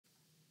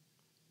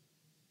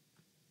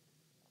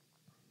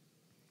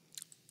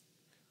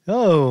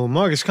Oh,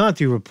 Marcus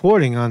Conte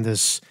reporting on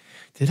this.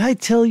 Did I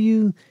tell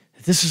you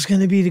that this is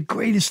going to be the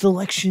greatest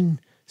election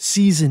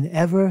season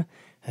ever?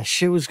 That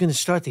shit was going to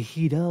start to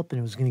heat up and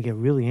it was going to get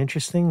really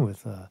interesting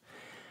with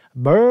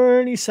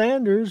Bernie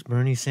Sanders,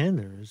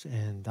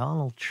 and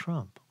Donald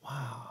Trump.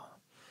 Wow.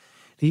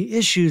 The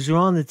issues are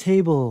on the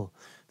table.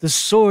 The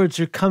swords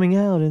are coming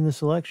out in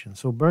this election.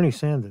 So Bernie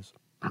Sanders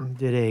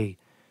did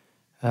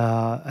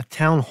a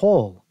town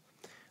hall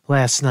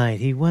last night.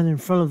 He went in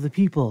front of the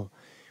people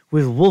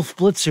with Wolf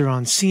Blitzer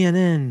on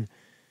CNN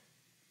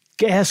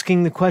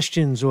asking the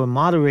questions or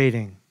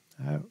moderating.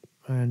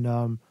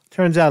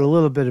 Turns out a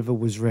little bit of it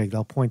was rigged.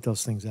 I'll point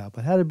those things out.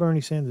 But how did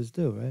Bernie Sanders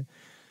do, right?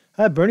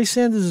 Bernie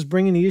Sanders is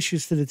bringing the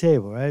issues to the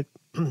table, right?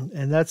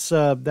 And that's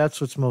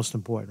what's most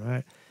important,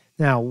 right?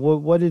 Now,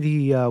 what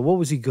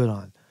was he good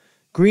on?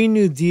 Green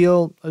New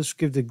Deal, let's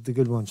give the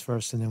good ones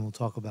first, and then we'll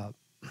talk about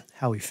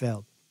how he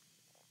failed.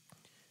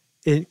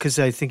 Because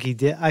I think he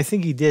did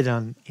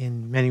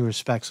in many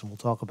respects, and we'll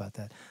talk about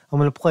that. I'm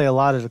going to play a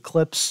lot of the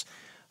clips.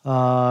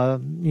 I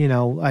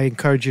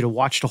encourage you to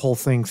watch the whole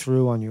thing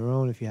through on your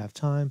own if you have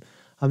time.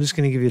 I'm just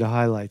going to give you the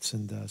highlights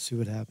and see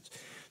what happens.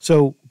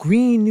 So,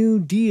 Green New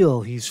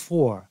Deal, he's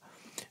for.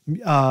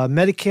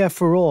 Medicare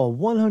for all,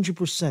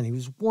 100%. He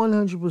was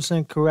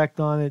 100% correct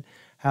on it,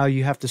 how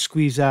you have to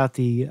squeeze out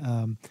the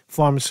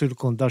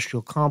pharmaceutical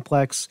industrial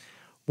complex.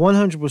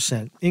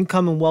 100%.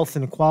 Income and wealth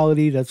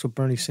inequality, that's what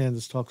Bernie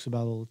Sanders talks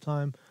about all the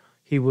time.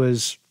 He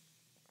was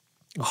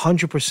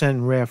 100%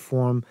 in rare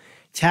form.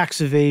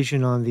 Tax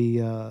evasion on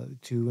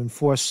to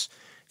enforce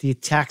the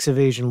tax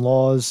evasion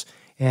laws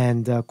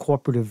and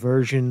corporate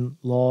aversion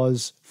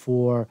laws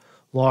for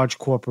large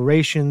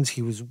corporations.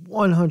 He was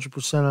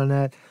 100% on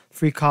that.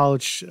 Free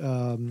college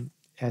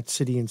at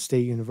city and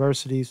state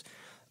universities.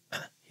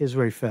 Here's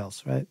where he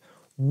fails, right?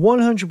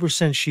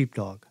 100%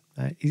 sheepdog.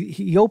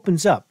 He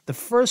opens up. The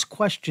first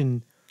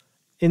question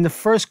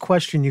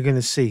you're going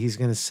to see, he's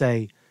going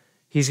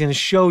to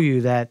show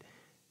you that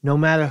no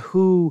matter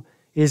who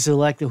is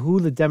elected, who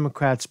the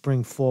Democrats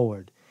bring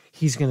forward,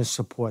 he's going to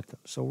support them.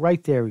 So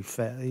right there, he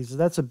failed.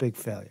 That's a big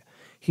failure.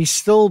 He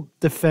still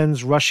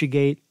defends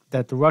Russiagate,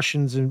 that the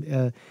Russians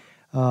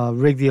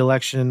rigged the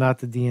election and not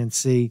the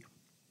DNC.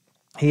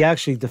 He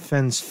actually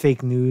defends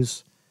fake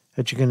news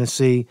that you're going to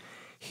see.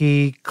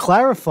 He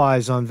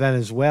clarifies on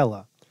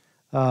Venezuela.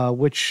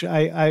 Which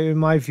I, in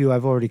my view,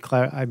 I've already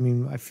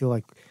I feel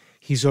like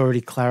he's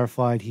already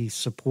clarified. He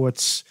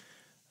supports.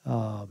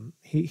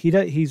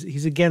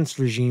 He's against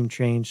regime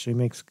change, so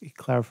he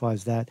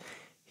clarifies that.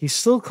 He's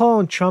still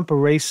calling Trump a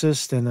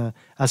racist and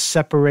a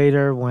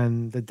separator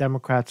when the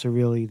Democrats are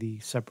really the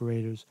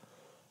separators.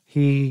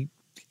 He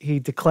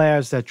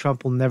declares that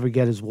Trump will never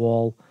get his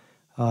wall.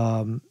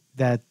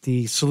 That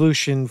the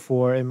solution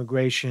for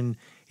immigration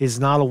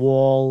is not a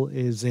wall,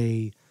 is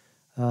a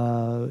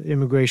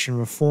immigration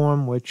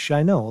reform, which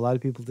I know a lot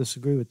of people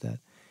disagree with that.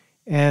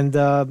 And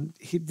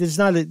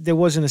there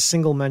wasn't a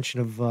single mention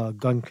of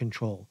gun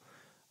control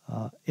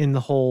in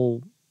the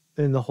whole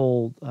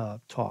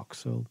talk.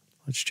 So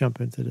let's jump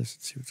into this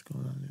and see what's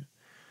going on here.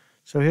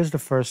 So here's the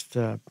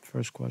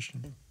first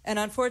question. And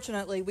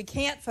unfortunately, we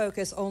can't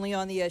focus only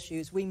on the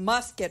issues. We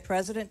must get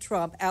President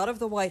Trump out of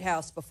the White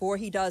House before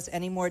he does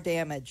any more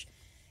damage.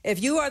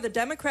 If you are the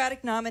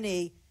Democratic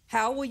nominee,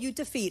 how will you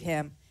defeat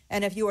him?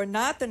 And if you are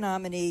not the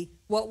nominee,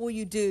 what will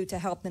you do to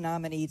help the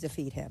nominee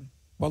defeat him?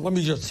 Well, let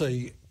me just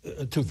say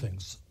two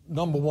things.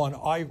 Number one,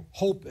 I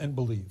hope and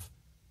believe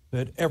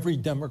that every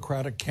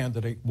Democratic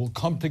candidate will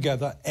come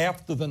together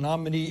after the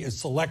nominee is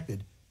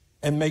selected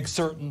and make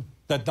certain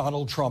that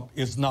Donald Trump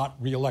is not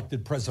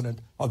reelected president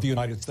of the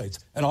United States.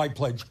 And I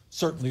pledge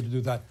certainly to do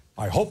that.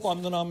 I hope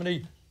I'm the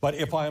nominee, but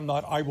if I am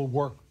not, I will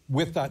work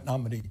with that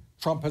nominee.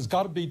 Trump has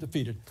got to be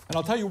defeated. And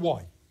I'll tell you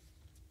why.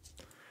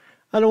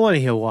 I don't want to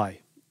hear why.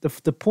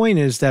 The point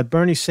is that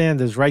Bernie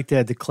Sanders right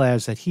there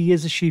declares that he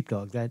is a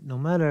sheepdog, that no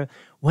matter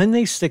when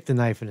they stick the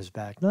knife in his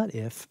back, not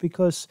if,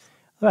 because,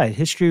 all right,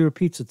 history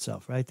repeats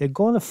itself, right? They're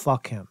going to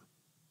fuck him,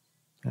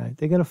 right?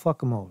 They're going to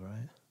fuck him over,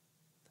 right?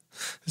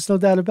 There's no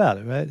doubt about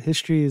it, right?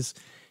 History is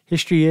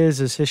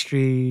as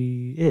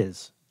history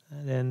is.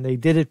 And they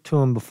did it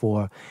to him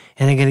before,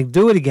 and they're going to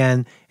do it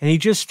again. And he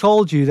just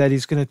told you that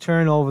he's going to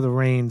turn over the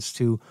reins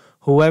to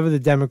whoever the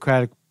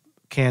Democratic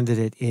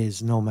candidate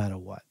is, no matter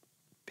what.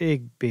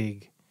 Big,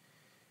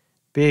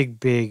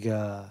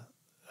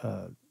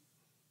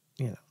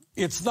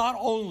 It's not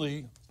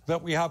only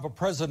that we have a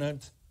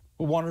president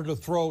who wanted to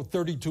throw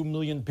 32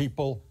 million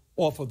people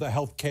off of the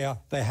health care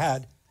they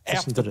had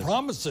after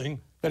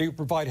promising that he would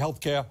provide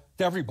health care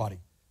to everybody.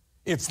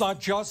 It's not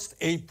just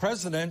a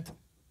president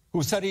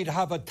who said he'd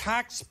have a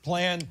tax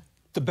plan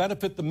to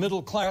benefit the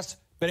middle class,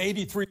 but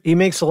 83... He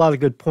makes a lot of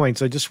good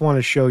points. I just want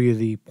to show you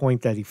the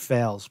point that he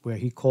fails, where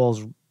he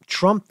calls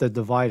Trump the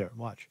divider.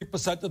 Watch.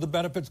 3% of the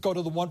benefits go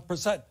to the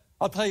 1%.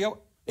 I'll tell you,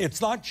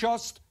 it's not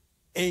just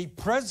a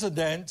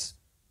president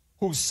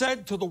who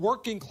said to the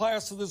working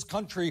class of this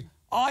country,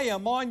 I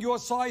am on your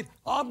side.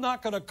 I'm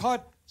not going to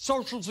cut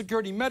Social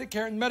Security,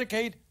 Medicare, and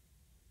Medicaid.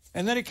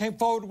 And then he came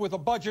forward with a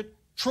budget,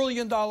 $1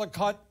 trillion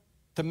cut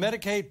to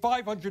Medicaid,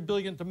 $500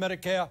 billion to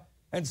Medicare,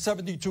 and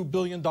 $72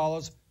 billion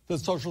to the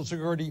Social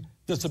Security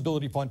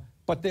Disability Fund.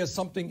 But there's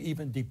something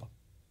even deeper.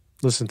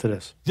 Listen to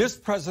this. This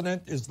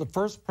president is the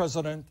first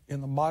president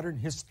in the modern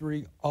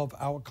history of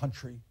our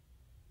country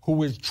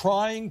who is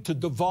trying to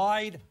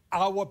divide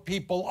our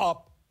people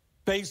up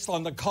based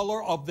on the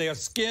color of their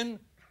skin,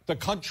 the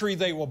country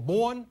they were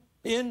born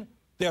in,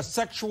 their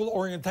sexual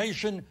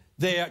orientation,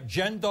 their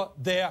gender,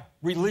 their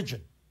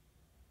religion.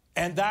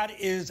 And that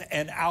is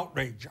an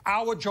outrage.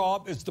 Our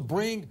job is to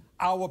bring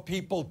our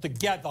people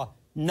together,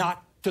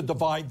 not to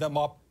divide them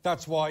up.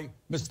 That's why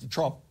Mr.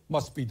 Trump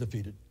must be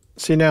defeated.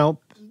 See, now,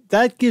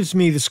 that gives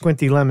me the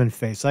squinty lemon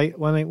face.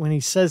 When he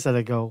says that,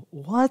 I go,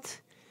 what?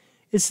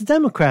 It's the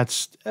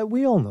Democrats.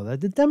 We all know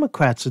that. The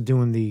Democrats are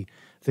doing the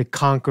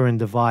conquer and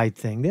divide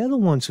thing. They're the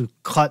ones who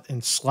cut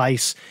and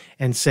slice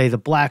and say the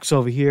blacks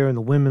over here and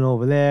the women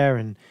over there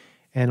and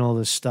all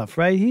this stuff,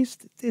 right?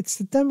 It's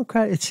the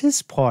Democrat. It's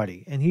his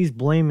party, and he's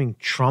blaming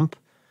Trump.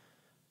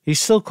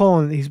 He's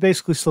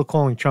basically still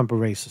calling Trump a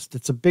racist.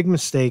 It's a big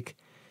mistake.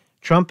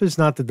 Trump is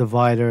not the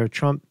divider.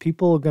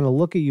 People are going to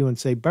look at you and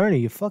say, Bernie,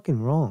 you're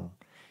fucking wrong.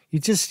 You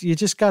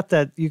just got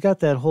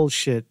that whole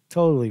shit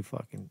totally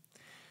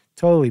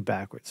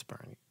backwards,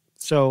 Bernie.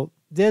 So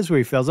there's where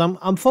he fails.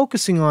 I'm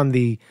focusing on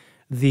the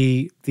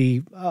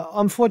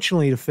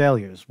unfortunately the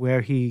failures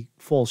where he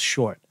falls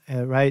short,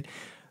 right?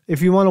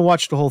 If you want to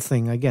watch the whole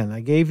thing, again, I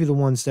gave you the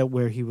ones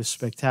where he was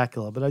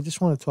spectacular, but I just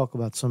want to talk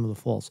about some of the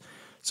faults.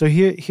 So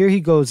here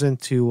he goes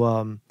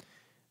into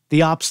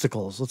the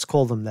obstacles, let's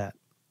call them that,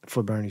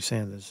 for Bernie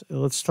Sanders.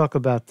 Let's talk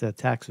about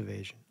tax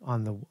evasion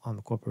on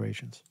the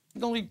corporations.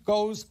 It only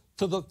goes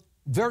to the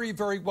very,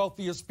 very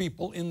wealthiest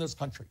people in this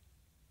country.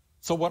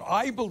 So what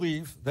I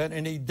believe that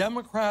in a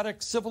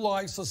democratic,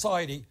 civilized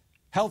society,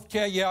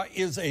 healthcare,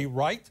 is a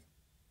right.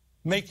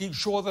 Making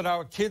sure that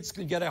our kids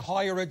can get a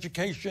higher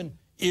education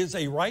is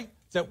a right.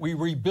 That we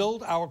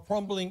rebuild our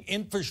crumbling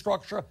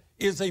infrastructure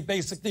is a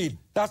basic need.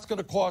 That's going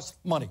to cost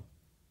money.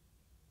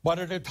 But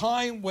at a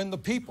time when the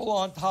people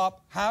on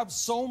top have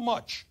so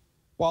much,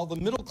 while the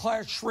middle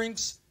class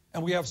shrinks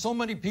and we have so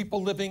many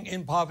people living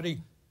in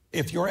poverty,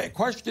 if your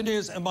question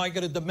is, am I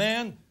going to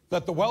demand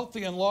that the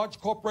wealthy and large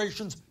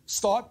corporations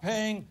start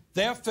paying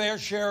their fair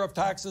share of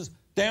taxes?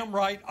 Damn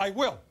right, I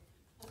will.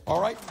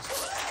 All right?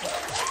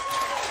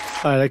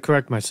 All right, I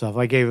correct myself.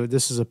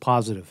 This is a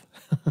positive.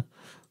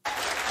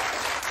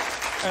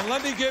 And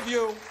let me give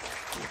you,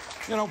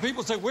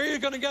 people say, where are you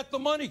going to get the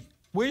money?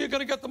 Where are you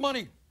going to get the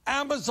money?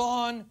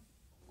 Amazon,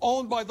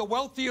 owned by the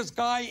wealthiest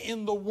guy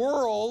in the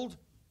world,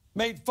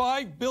 made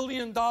 $5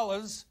 billion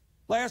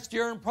last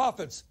year in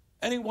profits.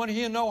 Anyone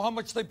here know how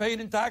much they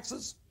paid in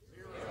taxes?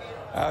 Zero.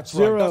 That's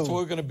right. That's where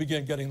we're going to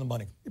begin getting the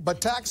money.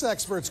 But tax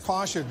experts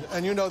caution,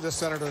 and you know this,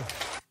 Senator.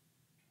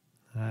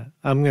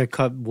 I'm going to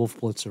cut Wolf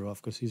Blitzer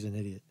off because he's an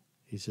idiot.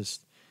 He's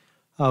just,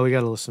 we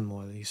got to listen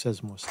more. He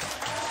says more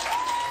stuff.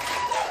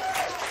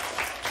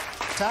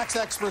 Tax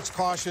experts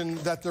caution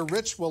that the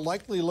rich will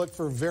likely look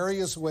for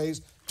various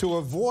ways to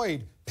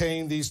avoid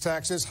paying these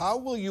taxes. How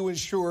will you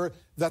ensure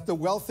that the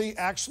wealthy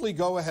actually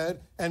go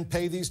ahead and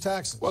pay these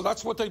taxes? Well,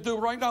 that's what they do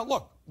right now.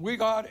 Look, we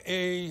have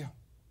an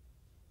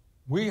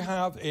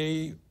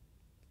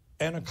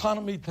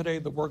economy today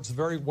that works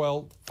very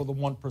well for the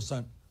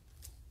 1%.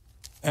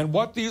 And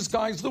what these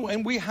guys do,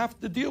 and we have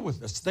to deal with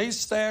this, they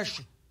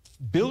stash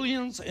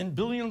billions and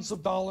billions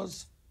of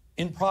dollars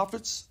in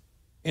profits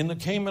in the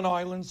Cayman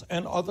Islands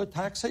and other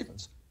tax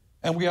havens.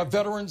 And we have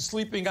veterans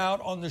sleeping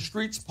out on the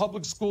streets,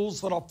 public schools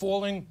that are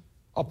falling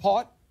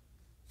apart.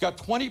 Got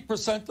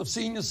 20% of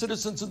senior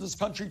citizens in this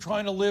country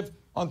trying to live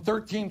on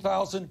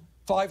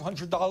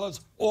 $13,500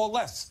 or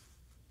less.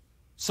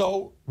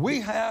 So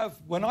we have,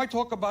 when I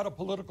talk about a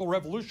political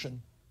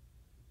revolution,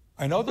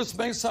 I know this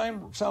may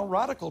sound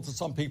radical to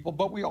some people,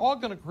 but we are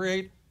going to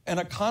create an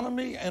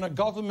economy and a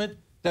government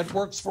that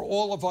works for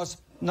all of us,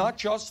 not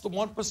just the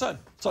 1%.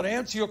 So to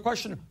answer your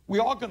question, we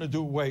are going to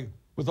do away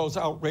with those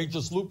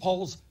outrageous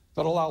loopholes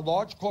that allow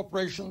large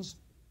corporations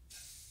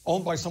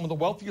owned by some of the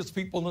wealthiest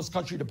people in this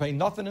country to pay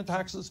nothing in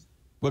taxes.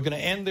 We're going to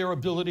end their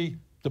ability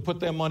to put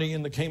their money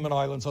in the Cayman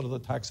Islands under the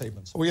tax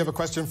havens. We have a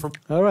question from...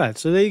 All right,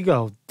 so there you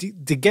go.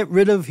 To get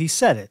rid of, he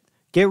said it,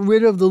 get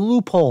rid of the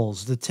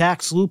loopholes, the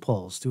tax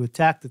loopholes, to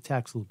attack the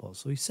tax loopholes.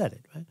 So he said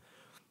it, right?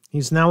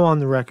 He's now on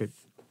the record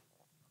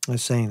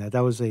as saying that.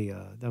 That was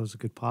a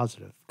good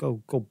positive.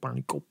 Go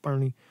Bernie, go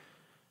Bernie.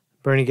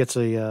 Bernie gets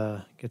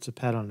a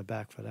pat on the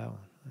back for that one.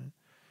 Right?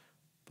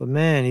 But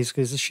man, he's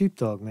a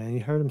sheepdog, man.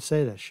 You heard him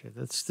say that shit.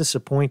 That's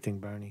disappointing,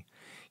 Bernie.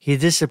 You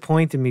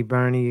disappointed me,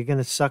 Bernie. You're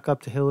gonna suck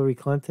up to Hillary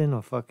Clinton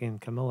or fucking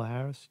Kamala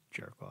Harris?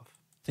 Jerk off.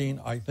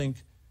 I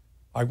think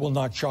I will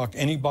not shock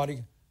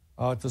anybody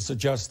to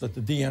suggest that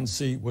the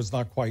DNC was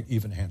not quite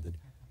even-handed.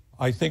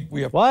 I think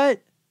we have...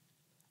 What?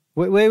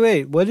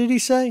 Wait. What did he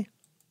say?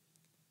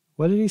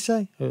 What did he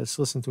say? Let's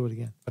listen to it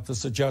again. To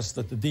suggest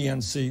that the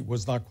DNC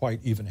was not quite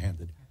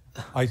even-handed.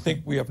 I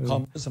think we have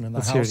come in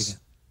the House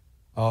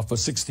for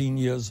 16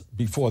 years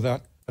before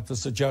that to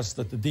suggest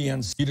that the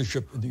DNC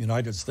leadership in the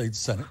United States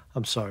Senate...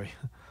 I'm sorry.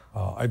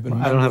 I've been I a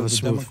don't member have of a the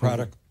smooth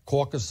Democratic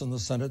caucus in the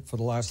Senate for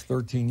the last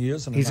 13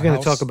 years. And He's going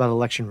to talk about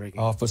election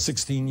rigging. For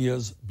 16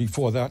 years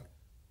before that.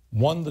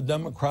 Won the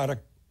Democratic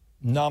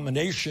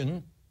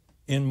nomination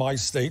in my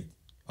state.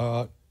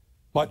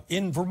 But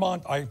in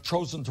Vermont, I've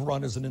chosen to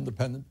run as an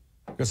independent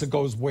because it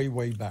goes way,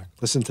 way back.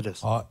 Listen to this.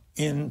 To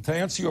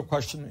answer your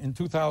question, in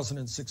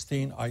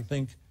 2016, I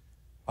think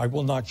I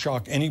will not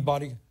shock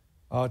anybody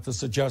to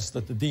suggest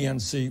that the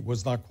DNC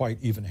was not quite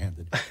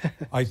even-handed.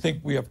 I think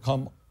we have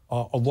come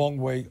a long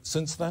way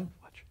since then,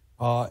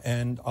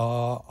 and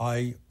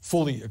I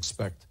fully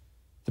expect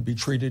to be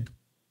treated.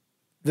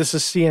 This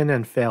is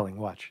CNN failing.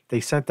 Watch. They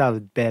sent out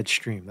a bad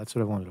stream. That's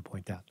what I wanted to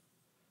point out.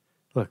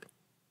 Look.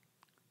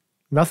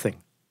 Nothing.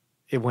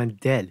 It went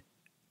dead.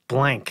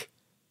 Blank.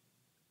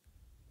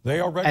 They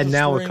are registering and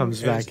now it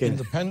comes back as in.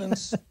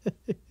 independents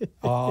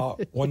or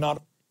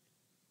not.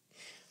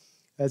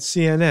 That's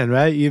CNN,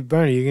 right?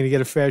 Bernie, you're going to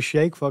get a fair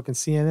shake? Fucking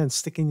CNN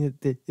sticking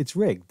it's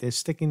rigged. They're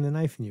sticking the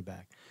knife in your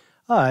back.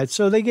 All right,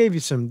 so they gave you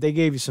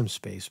some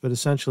space, but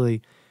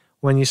essentially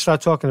when you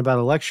start talking about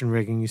election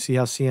rigging, you see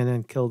how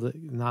CNN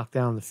knocked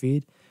down the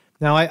feed.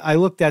 Now, I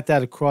looked at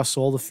that across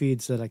all the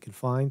feeds that I could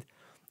find,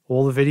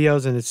 all the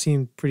videos, and it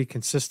seemed pretty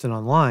consistent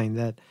online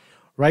that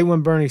right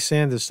when Bernie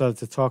Sanders started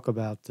to talk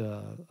about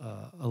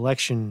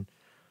election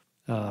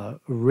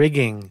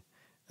rigging,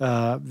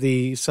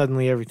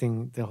 suddenly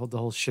everything, the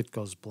whole shit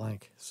goes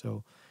blank.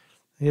 So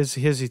here's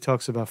he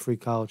talks about free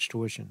college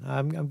tuition.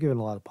 I'm giving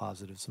a lot of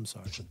positives. I'm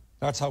sorry.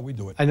 That's how we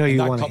do it. I know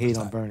you want to hate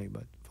on Bernie,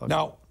 but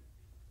now,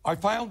 I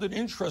found it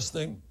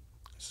interesting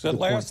that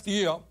last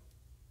year,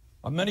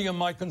 many of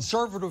my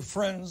conservative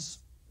friends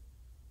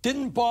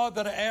didn't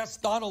bother to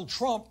ask Donald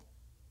Trump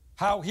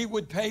how he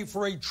would pay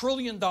for $1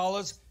 trillion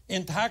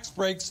in tax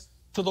breaks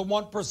to the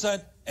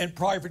 1% and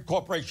private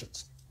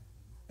corporations.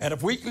 And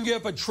if we can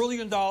give $1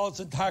 trillion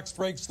in tax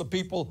breaks to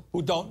people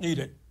who don't need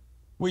it,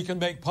 we can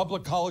make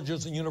public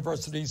colleges and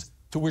universities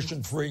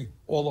tuition-free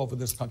all over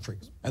this country.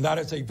 And that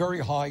is a very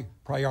high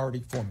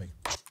priority for me.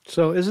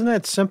 So isn't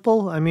that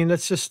simple? I mean,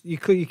 that's just you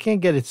can't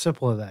get it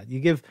simple as that. You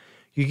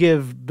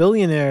give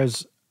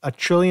billionaires $1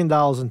 trillion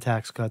in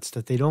tax cuts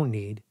that they don't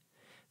need.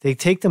 They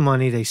take the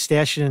money, they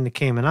stash it in the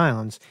Cayman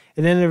Islands,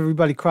 and then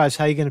everybody cries,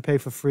 "How are you going to pay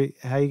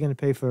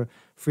for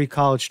free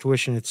college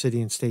tuition at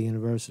city and state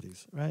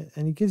universities?" Right?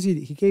 And he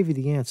gave you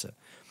the answer.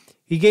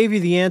 He gave you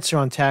the answer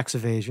on tax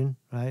evasion,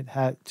 right?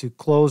 How to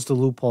close the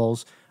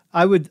loopholes.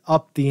 I would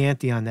up the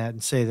ante on that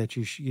and say that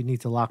you need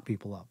to lock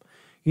people up.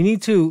 You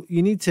need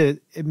to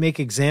make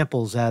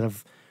examples out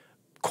of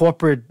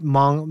corporate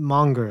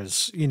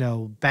mongers,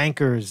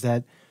 bankers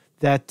that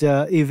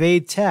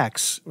evade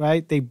tax,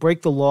 right? They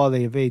break the law,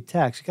 they evade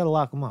tax. You got to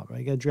lock them up, right?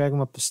 You got to drag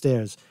them up the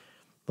stairs,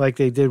 like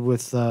they did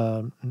with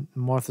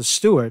Martha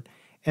Stewart,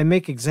 and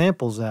make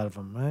examples out of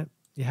them, right?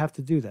 You have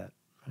to do that,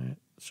 right?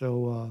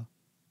 So,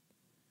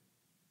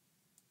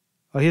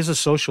 here's a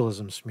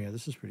socialism smear.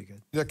 This is pretty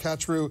good.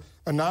 Katru,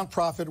 a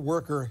nonprofit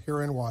worker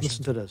here in Washington.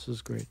 Listen to this. This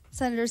is great.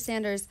 Senator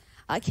Sanders,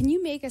 can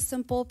you make a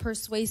simple,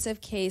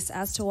 persuasive case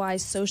as to why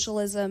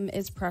socialism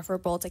is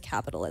preferable to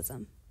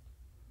capitalism?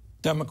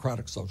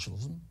 Democratic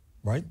socialism,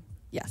 right?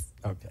 Yes.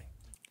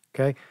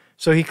 Okay.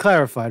 So he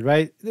clarified,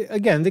 right?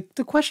 Again,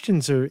 the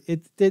questions are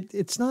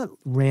it's not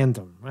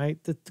random,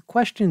 right? The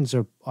questions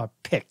are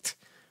picked,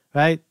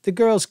 right? The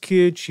girl's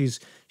cute. She's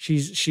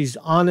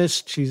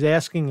honest. She's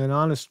asking an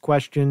honest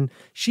question.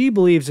 She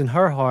believes in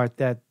her heart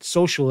that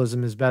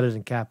socialism is better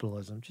than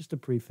capitalism. Just to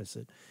preface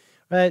it,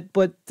 right?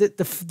 But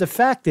the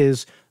fact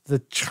is, the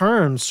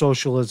term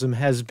socialism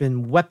has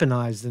been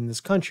weaponized in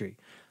this country.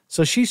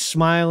 So she's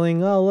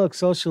smiling. Oh, look,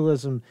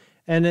 socialism,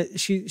 and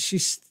she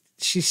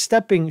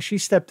stepped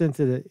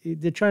into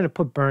they're trying to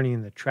put Bernie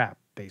in the trap,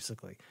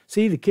 basically.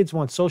 See, the kids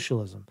want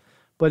socialism,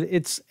 but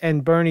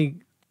and Bernie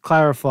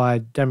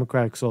clarified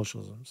democratic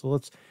socialism. So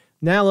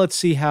let's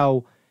see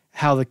how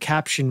the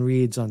caption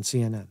reads on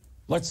CNN.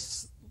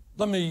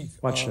 Let me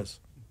watch this.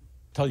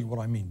 Tell you what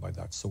I mean by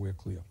that, so we're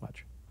clear.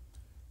 Watch.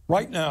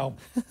 Right now.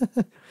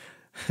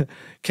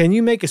 Can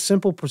you make a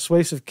simple,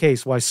 persuasive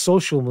case why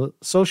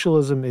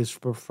socialism is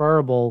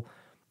preferable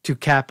to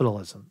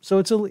capitalism? So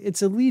it's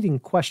a leading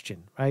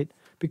question, right?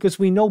 Because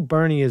we know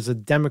Bernie is a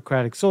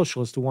democratic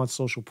socialist who wants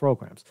social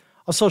programs,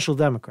 a social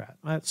democrat,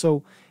 right?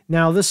 So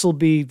now this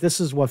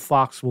is what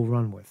Fox will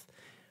run with,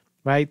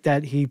 right?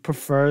 That he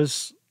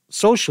prefers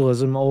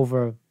socialism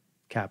over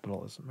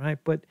capitalism, right?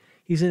 But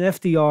he's an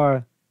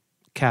FDR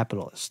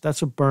capitalist.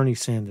 That's what Bernie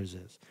Sanders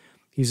is.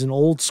 He's an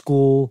old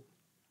school,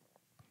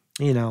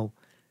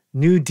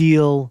 New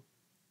Deal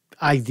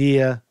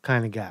idea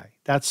kind of guy.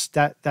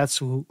 That's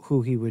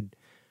who he would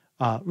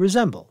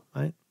resemble,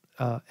 right?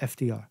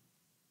 FDR.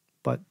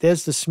 But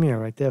there's the smear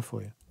right there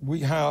for you.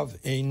 We have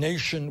a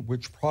nation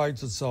which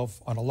prides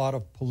itself on a lot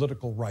of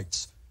political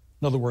rights.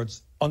 In other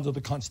words, under the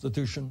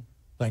Constitution,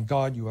 thank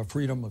God you have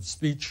freedom of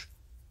speech.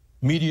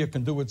 Media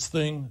can do its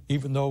thing,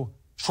 even though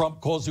Trump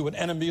calls you an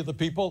enemy of the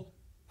people.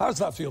 How does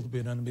that feel to be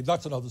an enemy?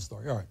 That's another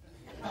story. All right.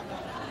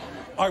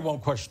 I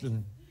won't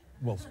question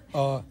Wolf.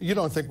 You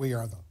don't think we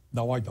are, though?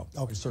 No, I don't.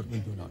 I certainly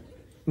do not.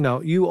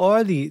 No, you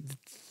are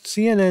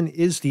CNN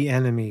is the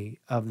enemy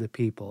of the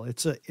people.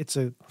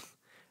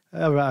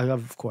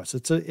 Of course,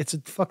 it's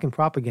a fucking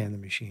propaganda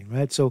machine,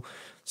 right? So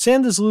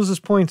Sanders loses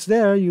points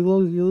there. You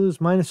lose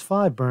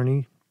 -5,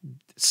 Bernie.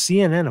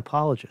 CNN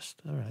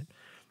apologist. All right.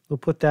 We'll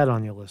put that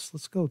on your list.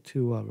 Let's go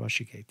to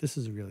Russiagate. This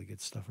is really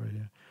good stuff right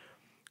here.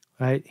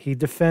 All right. He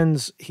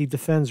defends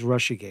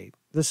Russiagate.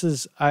 This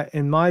is,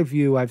 in my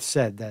view, I've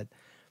said that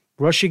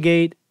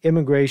Russiagate,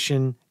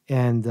 immigration,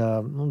 and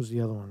what was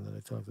the other one that I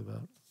talked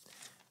about?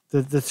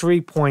 The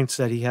 3 points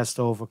that he has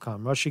to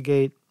overcome.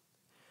 Russiagate,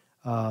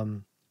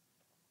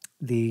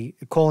 the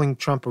calling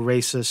Trump a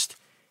racist,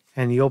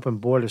 and the open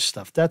border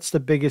stuff. That's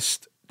the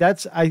biggest,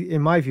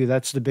 in my view,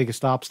 that's the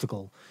biggest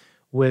obstacle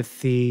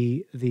with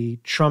the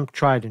Trump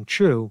tried and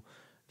true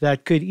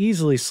that could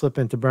easily slip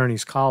into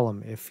Bernie's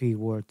column if he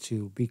were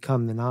to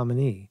become the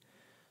nominee.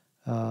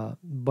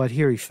 But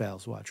here he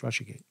fails. Watch,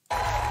 Russiagate.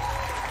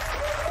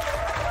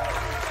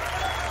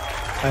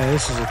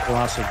 This is a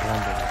colossal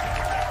blunder.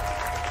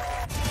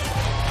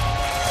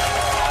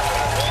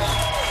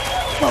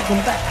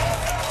 Welcome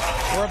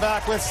back. We're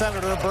back with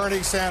Senator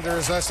Bernie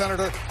Sanders.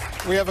 Senator,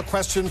 we have a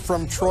question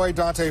from Troy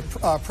Dante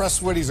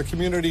Presswood. He's a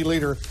community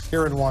leader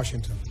here in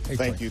Washington. Hey,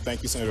 Thank you,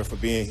 Senator, for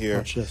being here.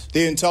 Watch this.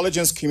 The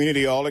intelligence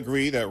community all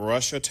agree that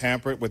Russia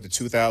tampered with the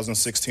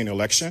 2016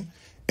 election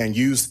and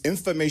used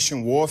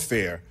information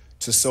warfare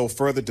to sow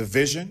further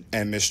division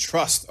and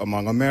mistrust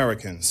among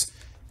Americans.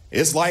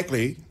 It's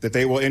likely that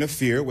they will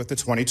interfere with the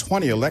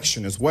 2020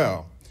 election as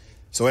well.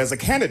 So as a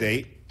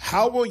candidate,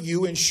 how will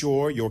you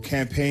ensure your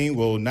campaign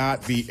will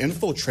not be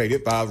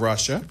infiltrated by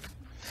Russia?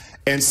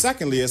 And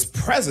secondly, as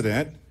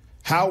president,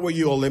 how will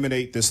you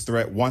eliminate this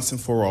threat once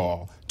and for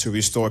all to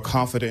restore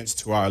confidence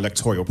to our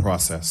electoral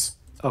process?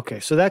 Okay,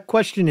 so that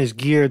question is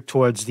geared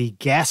towards the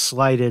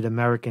gaslighted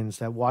Americans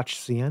that watch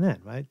CNN,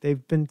 right?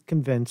 They've been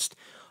convinced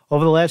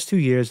over the last 2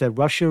 years that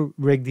Russia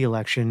rigged the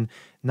election,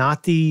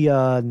 not the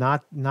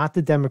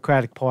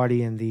Democratic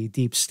Party and the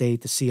deep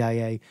state, the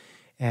CIA,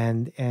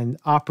 and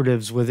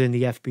operatives within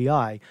the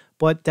FBI,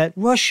 but that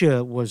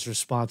Russia was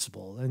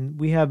responsible. And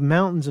we have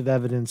mountains of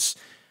evidence,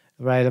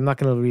 right? I'm not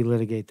going to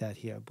relitigate that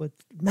here, but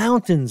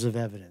mountains of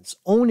evidence,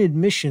 own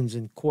admissions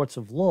in courts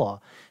of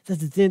law that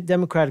the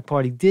Democratic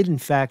Party did, in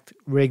fact,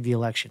 rig the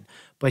election.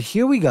 But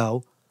here we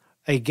go.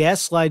 A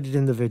gaslighted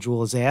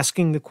individual is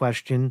asking the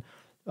question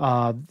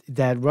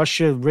that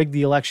Russia rigged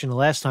the election the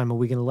last time. Are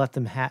we going to let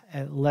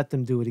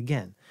them do it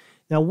again?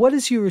 Now, what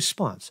is your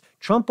response?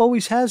 Trump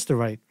always has the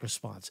right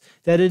response,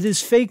 that it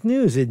is fake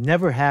news. It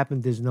never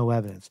happened. There's no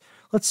evidence.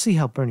 Let's see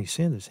how Bernie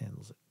Sanders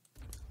handles it.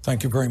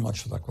 Thank you very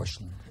much for that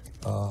question.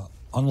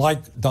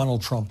 Unlike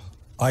Donald Trump,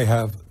 I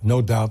have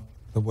no doubt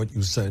that what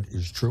you said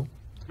is true.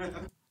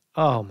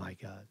 Oh, my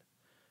God.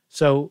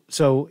 So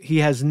he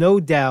has no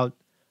doubt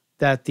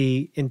that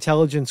the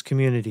intelligence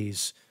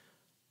communities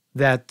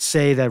that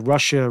say that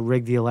Russia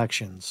rigged the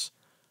elections,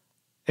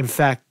 in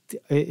fact,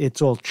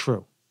 it's all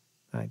true.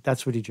 Right,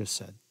 that's what he just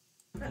said.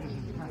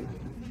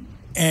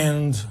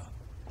 And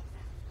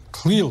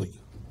clearly,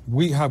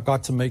 we have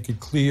got to make it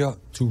clear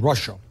to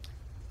Russia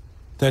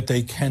that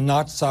they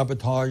cannot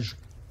sabotage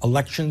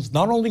elections,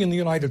 not only in the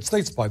United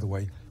States, by the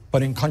way,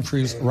 but in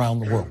countries around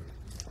the world.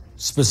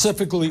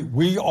 Specifically,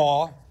 we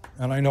are,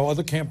 and I know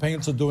other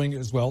campaigns are doing it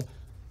as well,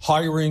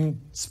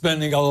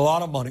 spending a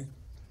lot of money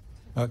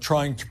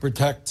trying to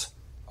protect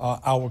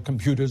our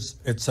computers,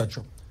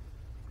 etc.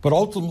 But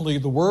ultimately,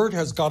 the word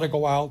has got to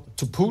go out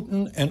to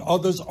Putin and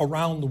others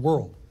around the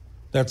world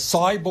that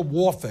cyber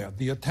warfare,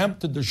 the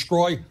attempt to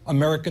destroy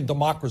American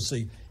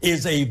democracy,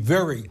 is a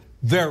very,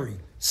 very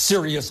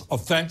serious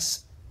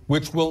offense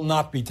which will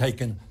not be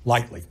taken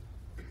lightly.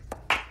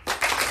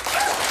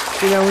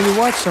 You know, when you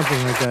watch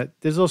something like that,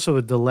 there's also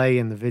a delay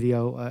in the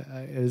video.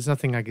 There's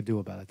nothing I could do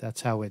about it.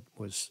 That's how it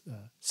was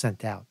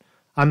sent out.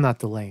 I'm not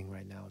delaying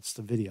right now. It's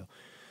the video.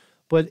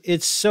 But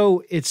it's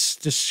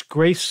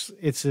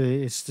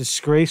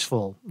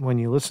disgraceful when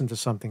you listen to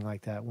something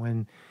like that,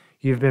 when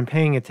you've been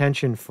paying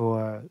attention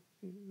for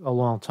a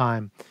long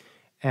time.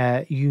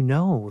 You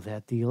know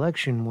that the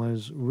election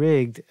was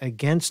rigged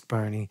against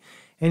Bernie,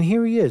 and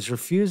here he is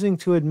refusing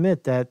to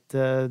admit that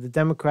the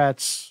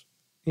Democrats,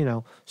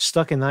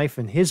 stuck a knife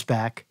in his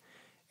back,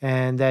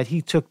 and that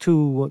he took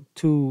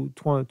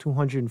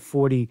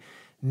 $240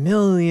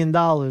 million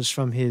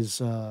from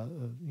his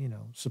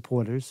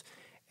supporters.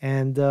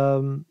 And,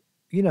 and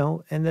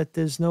that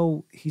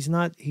he's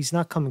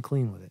not coming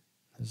clean with it,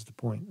 is the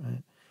point,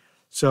 right?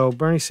 So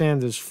Bernie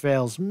Sanders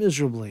fails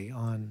miserably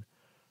on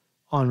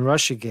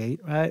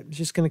Russiagate, right? He's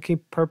just going to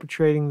keep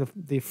perpetrating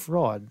the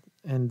fraud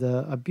and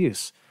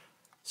abuse.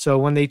 So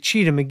when they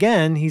cheat him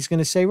again, he's going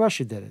to say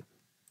Russia did it.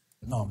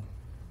 No.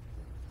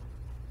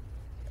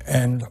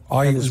 And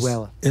I was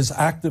as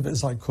active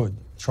as I could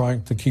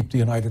trying to keep the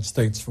United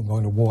States from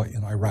going to war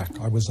in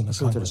Iraq. I was in the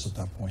Congress at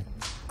that point.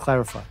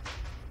 Clarify.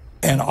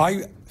 And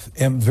I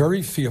am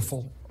very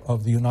fearful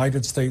of the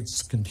United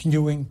States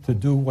continuing to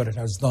do what it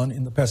has done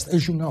in the past.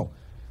 As you know,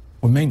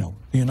 or may know,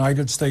 the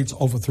United States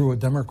overthrew a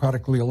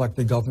democratically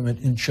elected government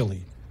in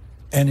Chile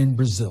and in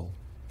Brazil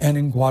and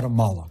in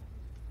Guatemala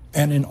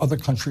and in other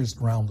countries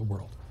around the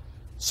world.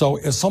 So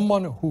as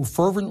someone who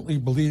fervently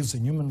believes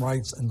in human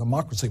rights and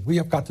democracy, we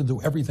have got to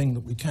do everything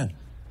that we can.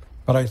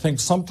 But I think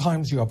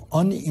sometimes you have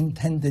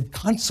unintended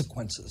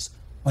consequences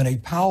when a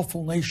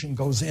powerful nation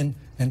goes in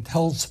and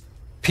tells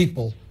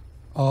people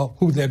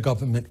who their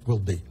government will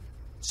be.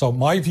 So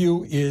my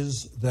view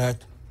is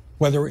that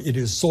whether it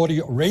is Saudi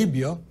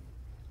Arabia,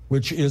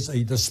 which is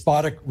a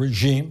despotic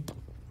regime,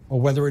 or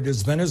whether it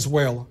is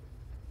Venezuela,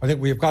 I think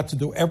we have got to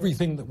do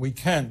everything that we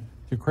can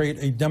to create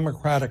a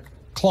democratic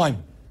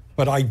climate.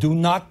 But I do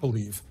not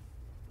believe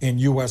in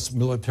U.S.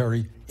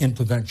 military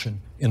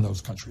intervention in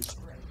those countries.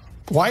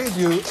 Why have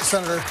you,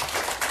 Senator,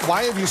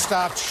 why have you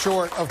stopped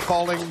short of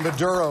calling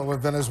Maduro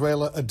of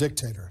Venezuela a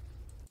dictator?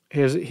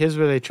 Here's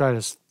where they try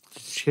to.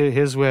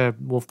 Here's where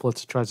Wolf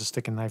Blitzer tries to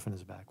stick a knife in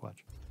his back.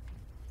 Watch.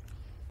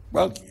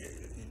 Well,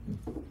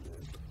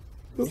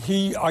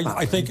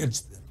 I think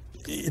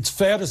it's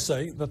fair to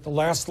say that the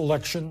last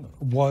election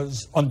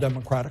was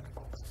undemocratic,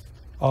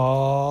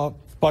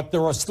 but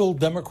there are still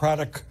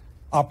democratic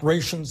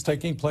operations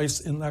taking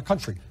place in that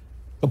country.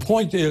 The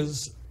point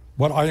is,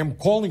 what I am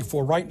calling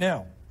for right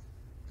now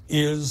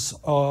is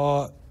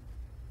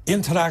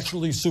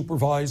internationally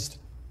supervised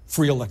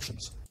free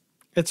elections.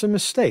 It's a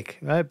mistake,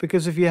 right?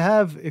 Because if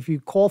you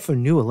call for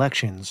new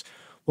elections,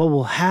 what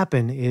will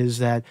happen is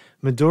that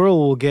Maduro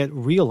will get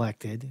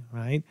reelected,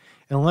 right?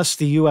 Unless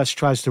the U.S.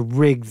 tries to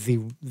rig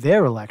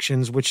their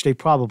elections, which they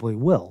probably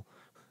will.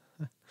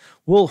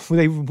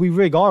 We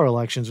rig our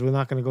elections. We're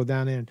not going to go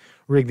down there and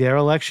rig their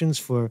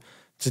elections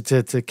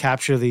to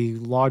capture the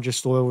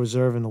largest oil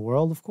reserve in the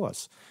world, of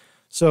course.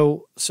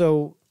 So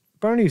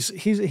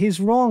he's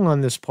wrong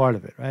on this part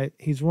of it, right?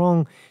 He's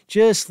wrong.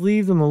 Just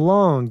leave them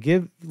alone.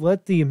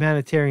 Let the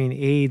humanitarian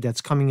aid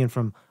that's coming in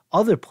from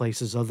other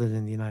places other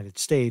than the United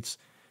States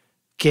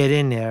get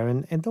in there,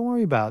 and don't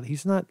worry about it.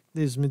 He's not.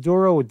 Is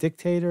Maduro a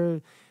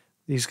dictator?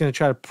 He's going to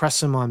try to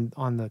press him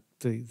on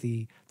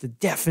the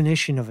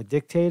definition of a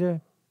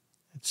dictator.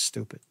 It's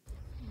stupid.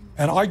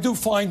 And I do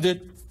find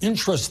it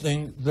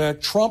interesting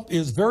that Trump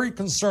is very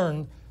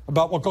concerned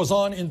about what goes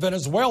on in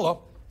Venezuela.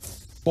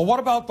 But what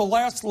about the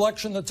last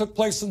election that took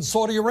place in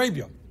Saudi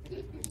Arabia?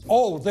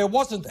 Oh, there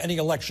wasn't any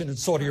election in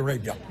Saudi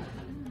Arabia.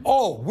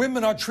 Oh,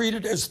 women are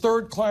treated as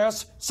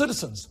third-class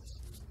citizens.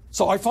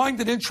 So I find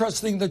it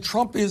interesting that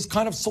Trump is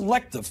kind of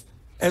selective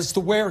as to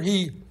where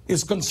he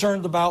is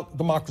concerned about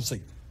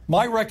democracy.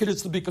 My record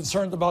is to be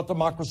concerned about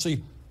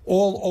democracy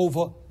all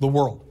over the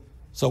world.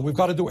 So we've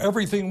got to do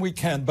everything we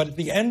can. But at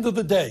the end of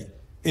the day,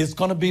 it's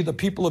going to be the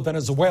people of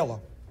Venezuela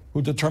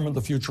who determine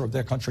the future of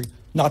their country,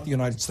 not the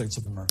United States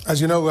of America.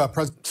 As you know,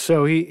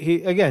 So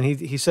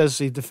he says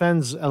he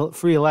defends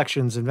free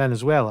elections in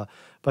Venezuela,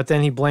 but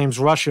then he blames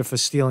Russia for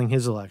stealing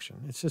his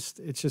election. It's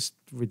just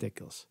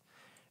ridiculous.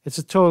 It's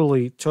a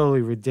totally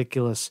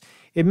ridiculous.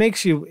 It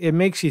makes you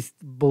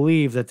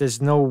believe that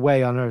there's no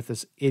way on earth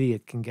this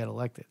idiot can get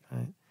elected,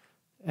 right?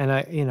 And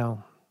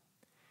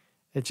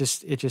it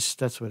just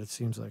that's what it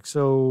seems like.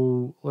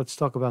 So let's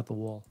talk about the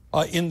wall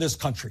in this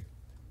country.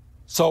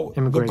 So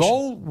the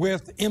goal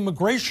with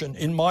immigration,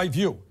 in my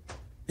view,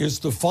 is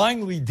to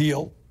finally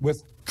deal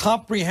with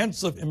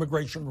comprehensive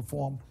immigration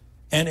reform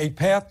and a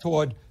path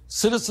toward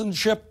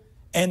citizenship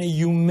and a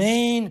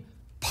humane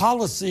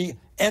policy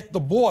at the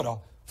border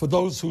for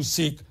those who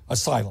seek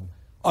asylum.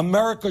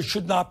 America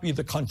should not be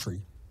the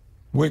country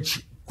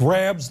which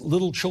grabs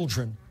little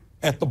children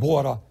at the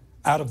border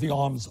out of the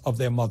arms of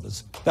their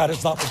mothers. That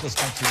is not what this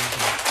country is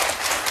about.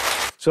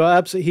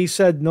 So he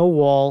said no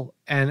wall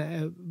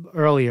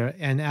earlier,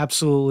 and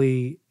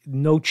absolutely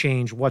no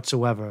change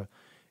whatsoever.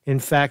 In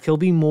fact, he'll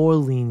be more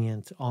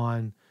lenient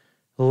on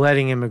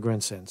letting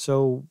immigrants in.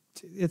 So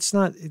it's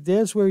not.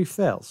 There's where he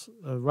fails.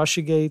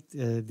 Russiagate,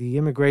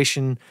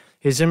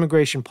 his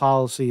immigration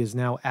policy is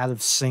now out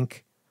of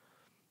sync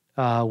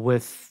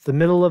with the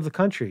middle of the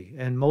country,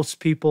 and most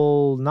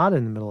people not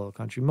in the middle of the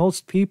country.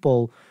 Most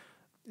people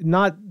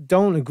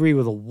don't agree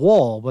with a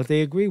wall, but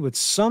they agree with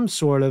some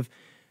sort of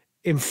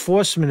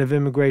enforcement of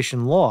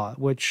immigration law,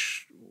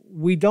 which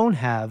we don't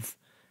have.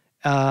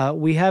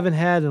 We haven't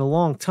had in a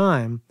long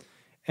time,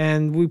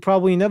 and we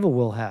probably never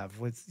will have.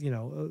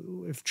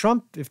 If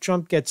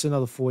Trump gets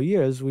another 4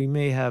 years, we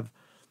may have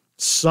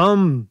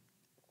some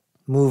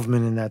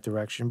movement in that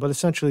direction. But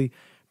essentially,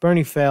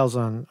 Bernie fails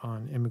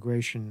on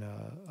immigration,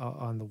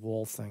 on the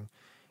wall thing,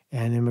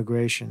 and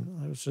immigration.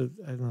 That was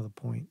another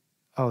point.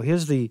 Oh,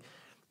 here's the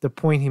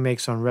point he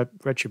makes on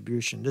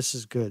retribution. This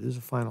is good. This is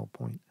a final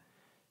point.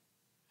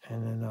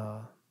 And then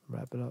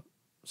wrap it up.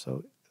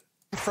 So,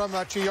 from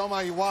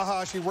Chioma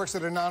Iwaha, she works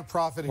at a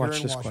nonprofit here in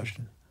Washington.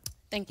 Question.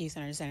 Thank you,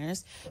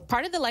 Senators.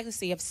 Part of the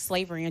legacy of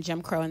slavery and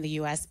Jim Crow in the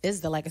U.S.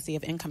 is the legacy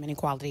of income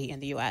inequality in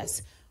the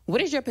U.S.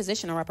 What is your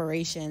position on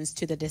reparations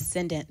to the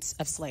descendants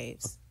of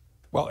slaves?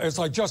 Well, as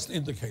I just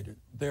indicated,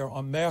 there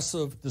are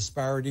massive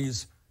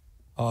disparities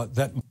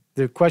that...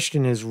 The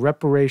question is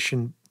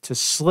reparation to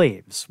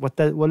slaves. What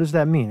does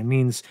that mean? It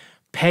means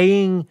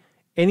paying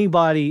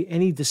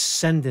any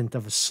descendant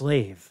of a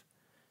slave,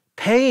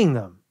 paying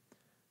them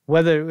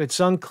Whether it's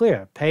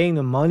unclear, paying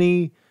them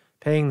money,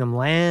 paying them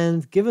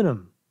land, giving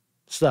them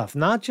stuff,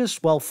 not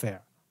just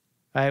welfare,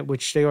 right,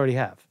 which they already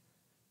have,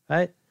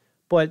 right,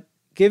 but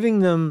giving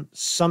them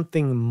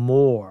something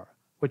more,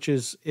 which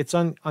is, it's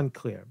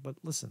unclear. But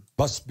listen.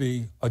 Must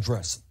be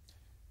addressed.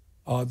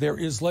 There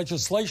is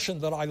legislation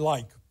that I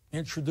like,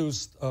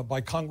 introduced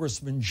by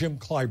Congressman Jim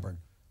Clyburn.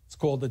 It's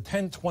called the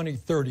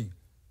 10-20-30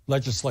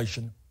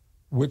 legislation,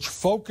 which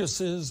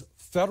focuses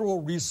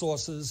federal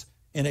resources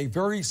in a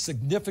very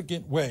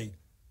significant way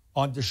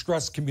on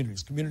distressed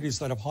communities, communities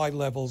that have high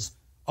levels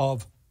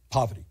of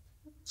poverty.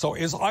 So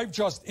as I've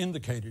just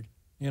indicated,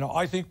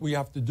 I think we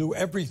have to do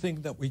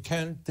everything that we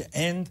can to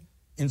end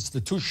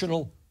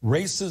institutional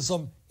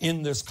racism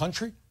in this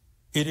country.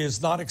 It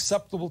is not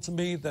acceptable to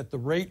me that the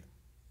rate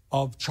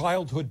of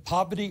childhood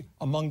poverty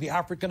among the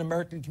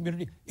African-American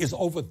community is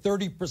over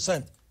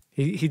 30%.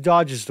 He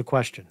dodges the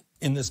question.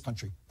 In this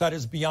country. That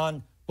is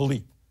beyond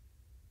belief.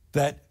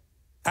 That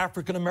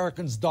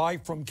African-Americans die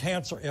from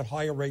cancer at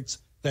higher rates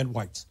than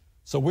whites.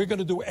 So we're going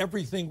to do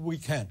everything we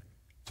can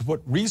to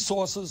put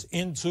resources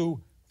into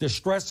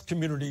distressed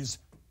communities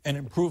and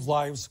improve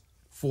lives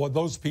for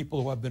those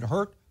people who have been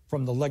hurt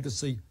from the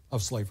legacy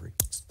of slavery.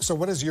 So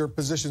what is your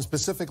position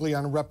specifically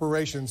on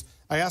reparations?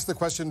 I asked the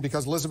question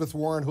because Elizabeth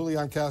Warren,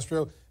 Julian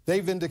Castro,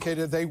 they've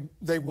indicated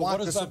they want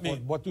what does that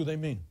mean? What do they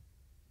mean?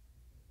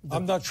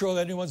 I'm not sure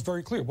that anyone's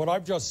very clear. What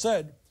I've just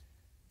said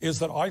is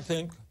that I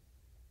think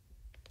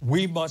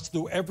we must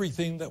do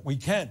everything that we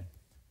can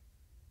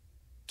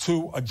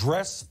to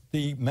address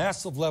the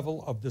massive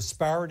level of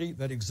disparity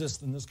that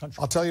exists in this country.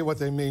 I'll tell you what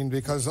they mean,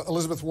 because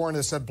Elizabeth Warren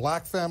has said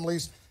black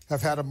families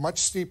have had a much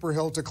steeper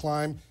hill to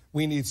climb.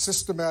 We need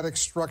systematic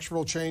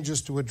structural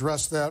changes to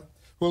address that.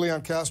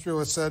 Julian Castro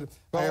has said,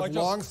 I have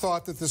long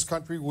thought that this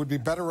country would be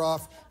better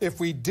off if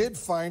we did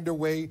find a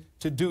way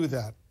to do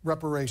that,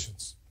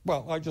 reparations.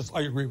 Well,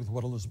 I agree with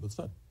what Elizabeth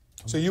said.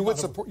 So you would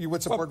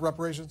support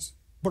reparations?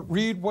 But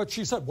read what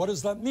she said. What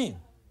does that mean?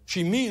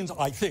 She means,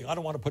 I think, I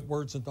don't want to put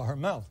words into her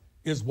mouth,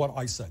 is what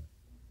I said.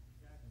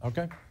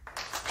 Okay?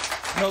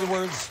 In other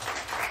words,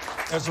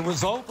 as a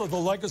result of the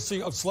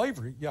legacy of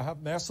slavery, you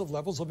have massive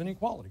levels of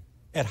inequality.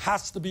 It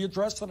has to be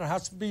addressed, and it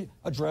has to be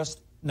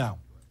addressed now.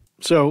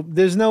 So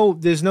there's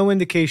no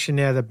indication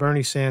there that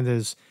Bernie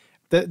Sanders,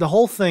 the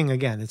whole thing,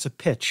 again, it's a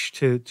pitch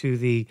to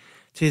the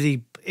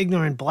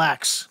ignorant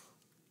blacks,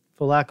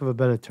 for lack of a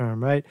better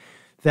term, right?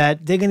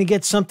 That they're going to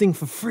get something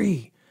for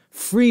free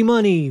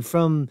money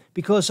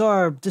because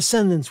our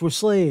descendants were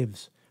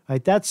slaves,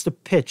 right? That's the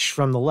pitch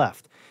from the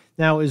left.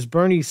 Now, is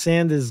Bernie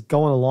Sanders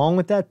going along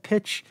with that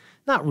pitch?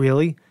 Not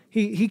really.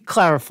 He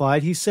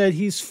clarified. He said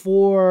he's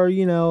for, I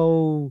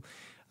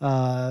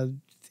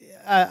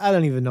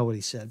don't even know what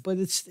he said, but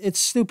it's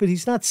stupid.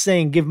 He's not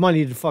saying give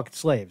money to fucking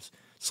slaves,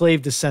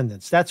 slave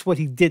descendants. That's what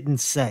he didn't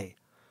say.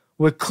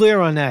 We're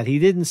clear on that. He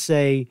didn't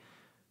say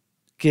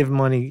give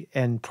money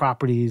and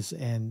properties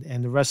and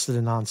the rest of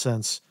the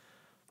nonsense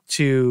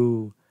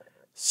to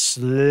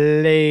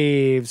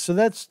slaves. So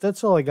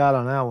that's all I got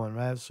on that one,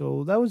 right?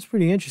 So that was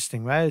pretty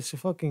interesting, right? It's a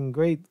fucking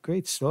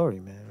great story,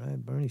 man, right?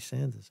 Bernie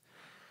Sanders.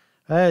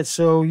 All right,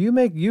 so you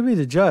be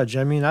the judge.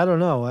 I mean, I don't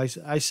know.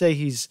 I say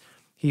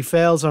he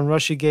fails on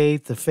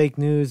Russiagate, the fake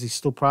news. He's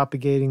still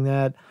propagating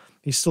that.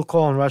 He's still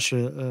calling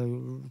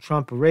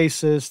Trump a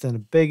racist and a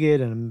bigot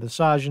and a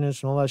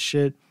misogynist and all that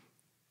shit.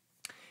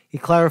 He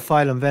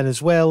clarified on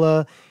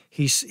Venezuela.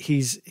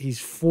 He's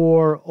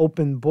for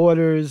open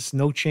borders,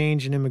 no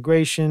change in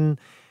immigration.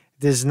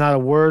 There's not a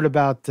word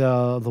about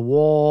the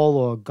wall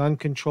or gun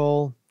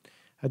control.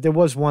 There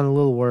was one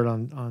little word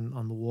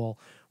on the wall.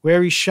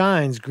 Where he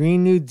shines,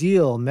 Green New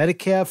Deal,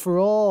 Medicare for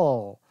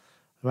all,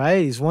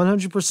 right? He's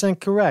 100%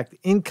 correct.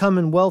 Income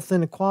and wealth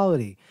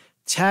inequality,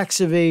 tax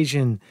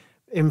evasion,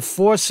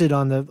 enforce it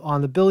on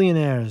the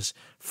billionaires,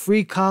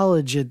 free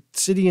college at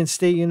city and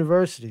state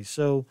universities.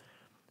 So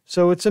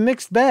it's a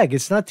mixed bag.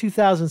 It's not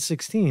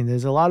 2016.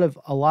 There's a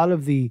lot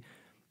of the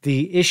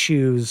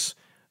issues,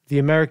 the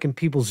American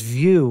people's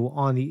view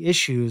on the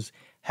issues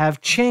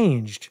have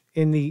changed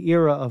in the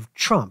era of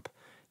Trump.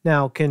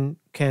 Now, can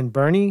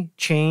Bernie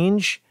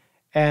change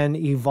and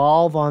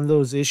evolve on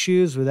those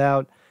issues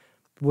without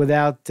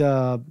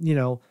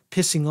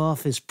pissing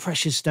off his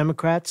precious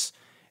Democrats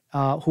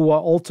who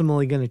are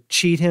ultimately going to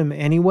cheat him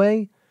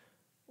anyway?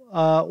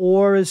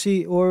 Or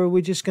are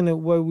we just going to,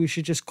 we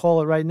should just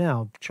call it right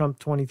now, Trump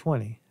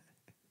 2020?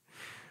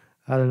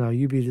 I don't know.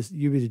 You be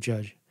the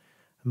judge.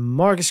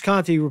 Marcus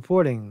Conte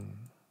reporting.